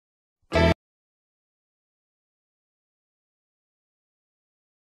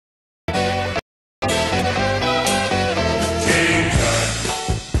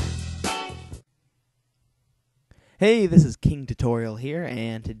Hey, this is King Tutorial here,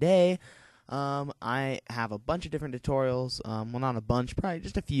 and today I have a bunch of different tutorials. Well, not a bunch, probably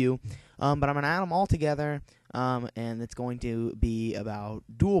just a few, but I'm going to add them all together, and it's going to be about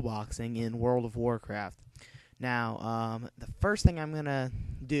dualboxing in World of Warcraft. Now, the first thing I'm going to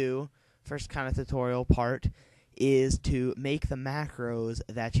do, first kind of tutorial part, is to make the macros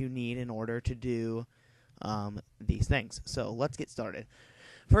that you need in order to do these things. So let's get started.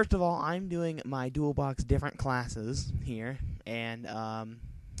 First of all, I'm doing my Dualbox different classes here, and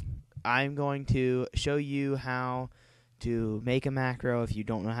I'm going to show you how to make a macro if you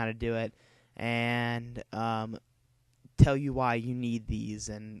don't know how to do it, and tell you why you need these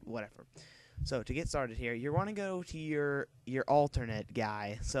and whatever. So to get started here, you want to go to your alternate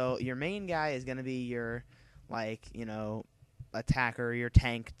guy. So your main guy is going to be your, like, attacker, your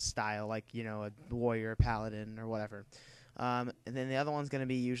tank style, like, a warrior, paladin, or whatever. And then the other one's going to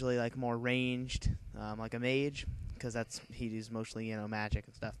be usually like more ranged, like a mage, because he uses mostly magic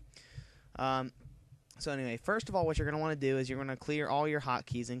and stuff. So anyway, first of all, what you're going to want to do is you're going to clear all your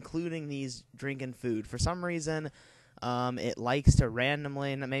hotkeys, including these drink and food. For some reason, it likes to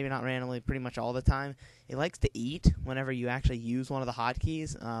randomly, maybe not randomly, pretty much all the time, it likes to eat whenever you actually use one of the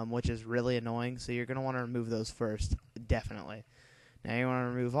hotkeys, which is really annoying. So you're going to want to remove those first, definitely. Now you want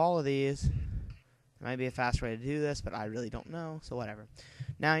to remove all of these. There might be a faster way to do this, but I really don't know, so whatever.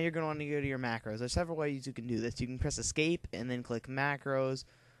 Now you're going to want to go to your macros. There's several ways you can do this. You can press escape and then click macros,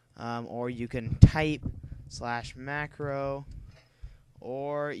 or you can type /macro,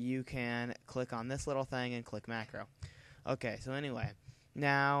 or you can click on this little thing and click macro. Okay, so anyway,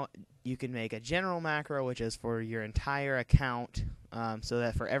 now you can make a general macro, which is for your entire account, so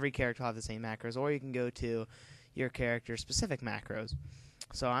that for every character will have the same macros, or you can go to your character's specific macros.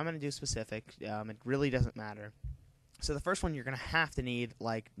 So I'm going to do specific. It really doesn't matter. So the first one you're going to have to need,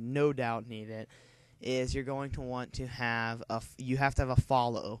 like no doubt need it, is you're going to want to have you have to have a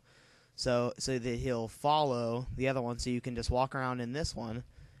follow. So that he'll follow the other one, so you can just walk around in this one,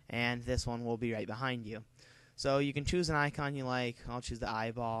 and this one will be right behind you. So you can choose an icon you like. I'll choose the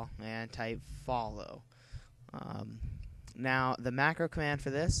eyeball and type follow. Now the macro command for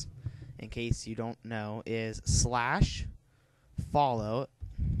this, in case you don't know, is /follow.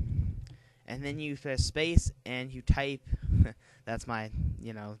 And then you press space and you type. That's my,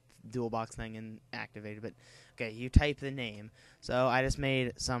 Dualbox thing and activated. But okay, you type the name. So I just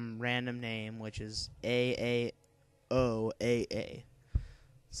made some random name, which is AAOAA.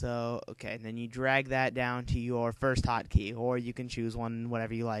 So okay, and then you drag that down to your first hotkey, or you can choose one,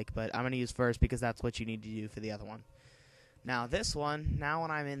 whatever you like. But I'm going to use first because that's what you need to do for the other one. Now this one, now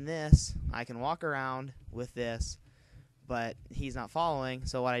when I'm in this, I can walk around with this, but he's not following,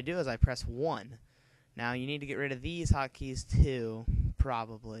 so what I do is I press 1. Now you need to get rid of these hotkeys too,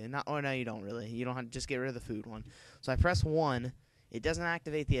 probably. No, you don't really. You don't have to just get rid of the food one. So I press 1. It doesn't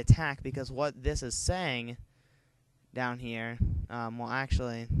activate the attack because what this is saying down here, well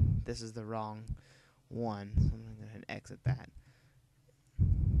actually, this is the wrong one. So I'm going to go ahead and exit that.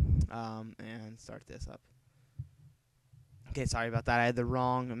 And start this up. Okay, sorry about that. I had the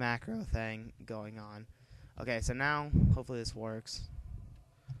wrong macro thing going on. Okay, so now, hopefully this works.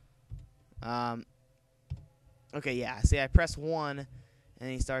 Okay, yeah, see, I press 1,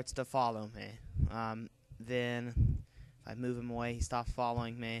 and he starts to follow me. Then, if I move him away, he stops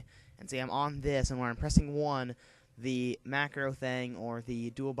following me. And see, I'm on this, and when I'm pressing 1, the macro thing, or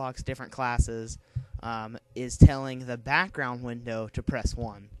the Dualbox different classes, is telling the background window to press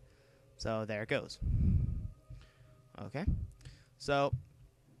 1. So, there it goes. Okay, so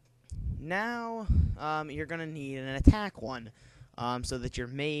now you're going to need an attack one, so that your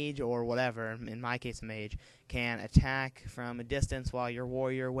mage or whatever, in my case a mage, can attack from a distance while your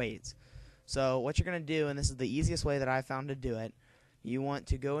warrior waits. So what you're going to do, and this is the easiest way that I found to do it, you want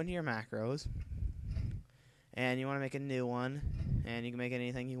to go into your macros, and you want to make a new one, and you can make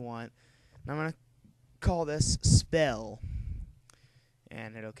anything you want. And I'm going to call this spell,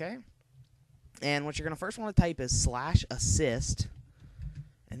 and hit OK. And what you're going to first want to type is /assist,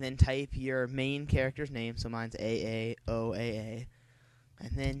 and then type your main character's name, so mine's AAOAA,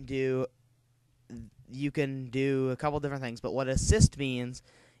 and then you can do a couple different things, but what assist means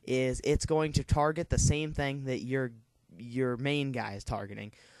is it's going to target the same thing that your main guy is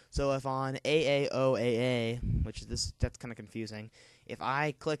targeting. So if on AAOAA, that's kind of confusing, if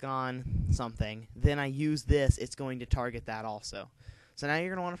I click on something, then I use this, it's going to target that also. So now you're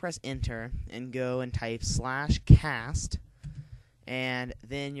going to want to press enter and go and type /cast, and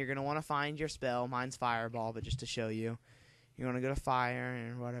then you're going to want to find your spell. Mine's Fireball, but just to show you, you're going to go to Fire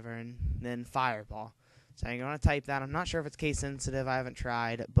and whatever, and then Fireball. So you're going to type that. I'm not sure if it's case sensitive. I haven't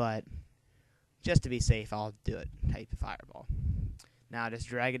tried, but just to be safe, I'll do it type fireball. Now just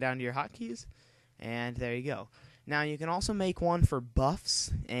drag it down to your hotkeys, and there you go. Now you can also make one for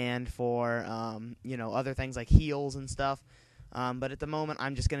buffs and for other things like heals and stuff. But at the moment,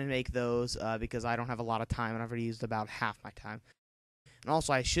 I'm just going to make those because I don't have a lot of time, and I've already used about half my time. And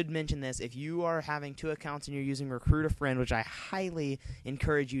also, I should mention this, if you are having 2 accounts and you're using Recruit a Friend, which I highly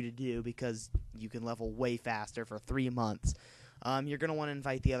encourage you to do because you can level way faster for 3 months, you're going to want to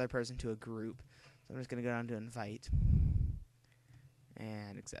invite the other person to a group. So I'm just going to go down to invite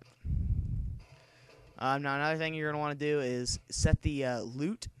and accept. Now, another thing you're going to want to do is set the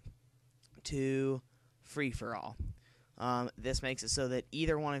loot to free-for-all. This makes it so that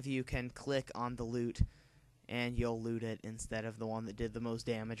either one of you can click on the loot and you'll loot it instead of the one that did the most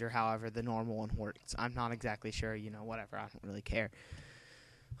damage, or however the normal one works. I'm not exactly sure, whatever, I don't really care.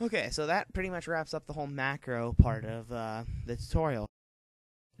 Okay, so that pretty much wraps up the whole macro part of the tutorial.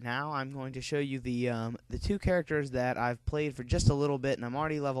 Now I'm going to show you the 2 characters that I've played for just a little bit, and I'm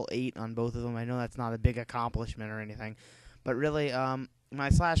already level 8 on both of them. I know that's not a big accomplishment or anything, but really, my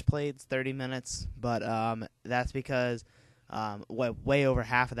slash played's 30 minutes, but that's because way over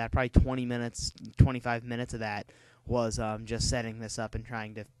half of that, probably 20 minutes, 25 minutes of that was just setting this up and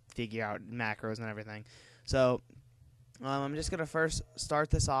trying to figure out macros and everything. So I'm just going to first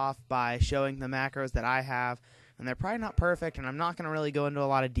start this off by showing the macros that I have, and they're probably not perfect, and I'm not going to really go into a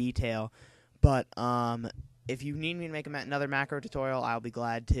lot of detail, but if you need me to make another macro tutorial, I'll be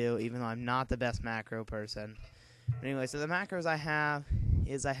glad to, even though I'm not the best macro person. But anyway, so the macros I have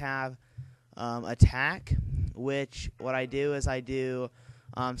is attack, which what I do is I do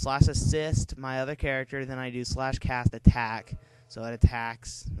slash assist my other character, then I do slash cast attack, so it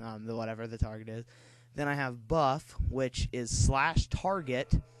attacks the target is. Then I have buff, which is slash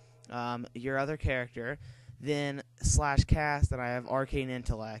target your other character, then slash cast, and I have arcane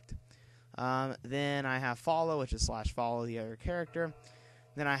intellect. Then I have follow, which is slash follow the other character.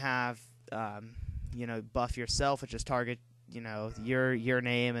 Then I have buff yourself, which is target your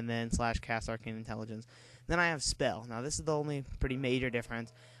name, and then slash cast arcane intelligence. Then I have spell. Now this is the only pretty major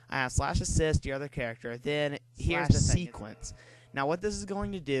difference. I have slash assist your other character. Then here's the sequence. Now what this is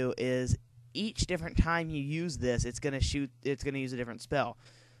going to do is each different time you use this, it's going to use a different spell.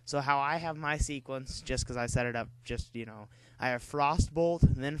 So how I have my sequence, just because I set it up, I have Frostbolt,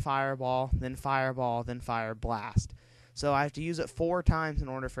 then Fireball, then Fireball, then Fire Blast. So I have to use it 4 times in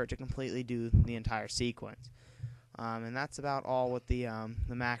order for it to completely do the entire sequence. And that's about all with the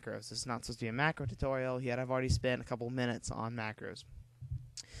macros. This is not supposed to be a macro tutorial, yet I've already spent a couple minutes on macros.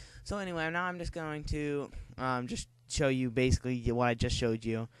 So anyway, now I'm just going to just show you basically what I just showed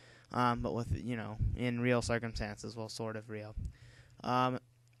you, but with, in real circumstances, well, sort of real.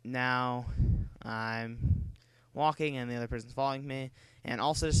 Now I'm walking and the other person's following me, and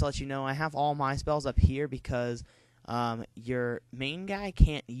also just to let you know, I have all my spells up here because your main guy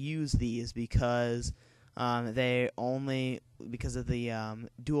can't use these because because of the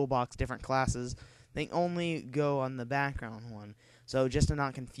Dualbox different classes, they only go on the background one. So just to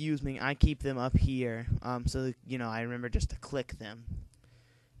not confuse me, I keep them up here, so I remember just to click them.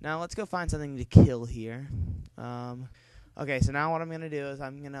 Now let's go find something to kill here. Okay, so now what I'm gonna do is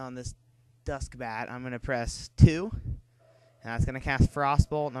on this Dusk Bat, I'm gonna press 2, and that's gonna cast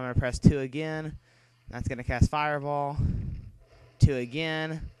Frostbolt, and I'm gonna press 2 again. That's gonna cast Fireball. 2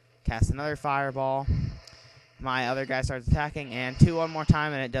 again, cast another Fireball. My other guy starts attacking, and 2 one more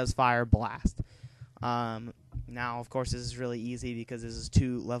time, and it does Fire Blast. Now, of course, this is really easy because this is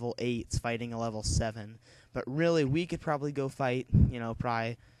 2 level 8s fighting a level 7. But really, we could probably go fight,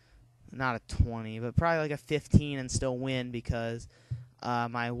 probably not a 20, but probably like a 15 and still win because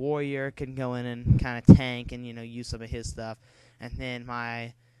my warrior can go in and kind of tank and, use some of his stuff. And then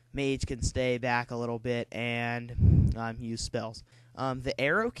my mage can stay back a little bit and use spells. The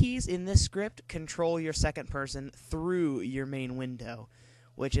arrow keys in this script control your second person through your main window,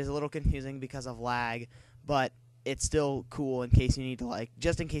 which is a little confusing because of lag, but it's still cool in case you need to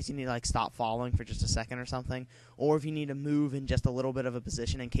stop following for just a second or something, or if you need to move in just a little bit of a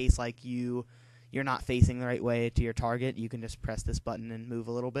position in case you're not facing the right way to your target, you can just press this button and move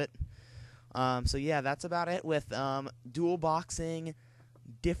a little bit. So yeah, that's about it with dual boxing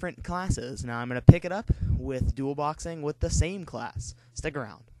different classes. Now I'm going to pick it up with dual boxing with the same class. Stick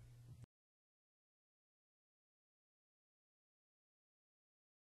around.